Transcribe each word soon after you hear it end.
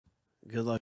Good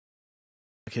luck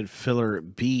at filler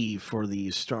B for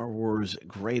the Star Wars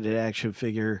graded action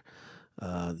figure.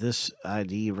 This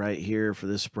ID right here for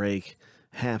this break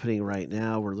happening right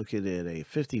now. We're looking at a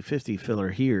 50-50 filler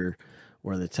here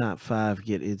where the top 5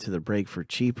 get into the break for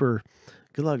cheaper.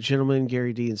 Good luck, gentlemen.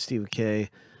 Gary D and Stephen K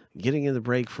getting in the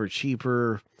break for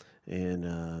cheaper. And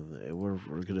we're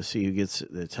going to see who gets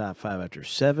the top 5 after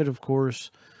 7, of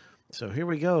course. So here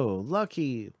we go.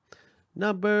 Lucky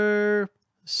number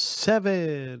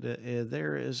 7. And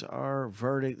there is our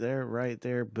verdict there, right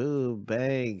there. Boom,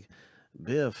 bang,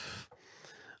 biff.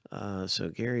 So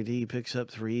Gary D picks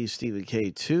up 3, Stephen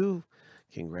K 2.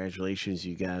 Congratulations,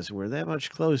 you guys. We're that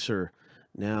much closer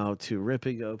now to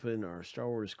ripping open our Star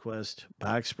Wars Quest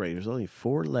box break. There's only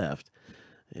 4 left.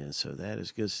 And so that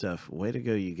is good stuff. Way to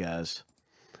go, you guys.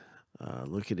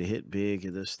 Looking to hit big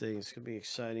in this thing. It's going to be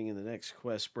exciting in the next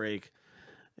Quest break.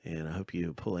 And I hope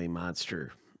you pull a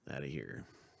monster out of here.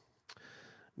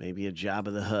 Maybe a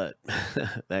Jabba the Hutt.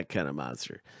 That kind of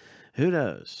monster. Who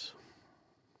knows?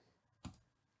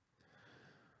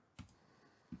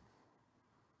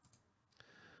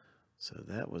 So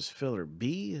that was filler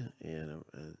B. And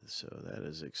so that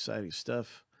is exciting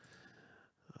stuff.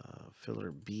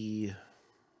 Filler B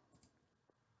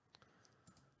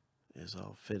is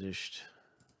all finished.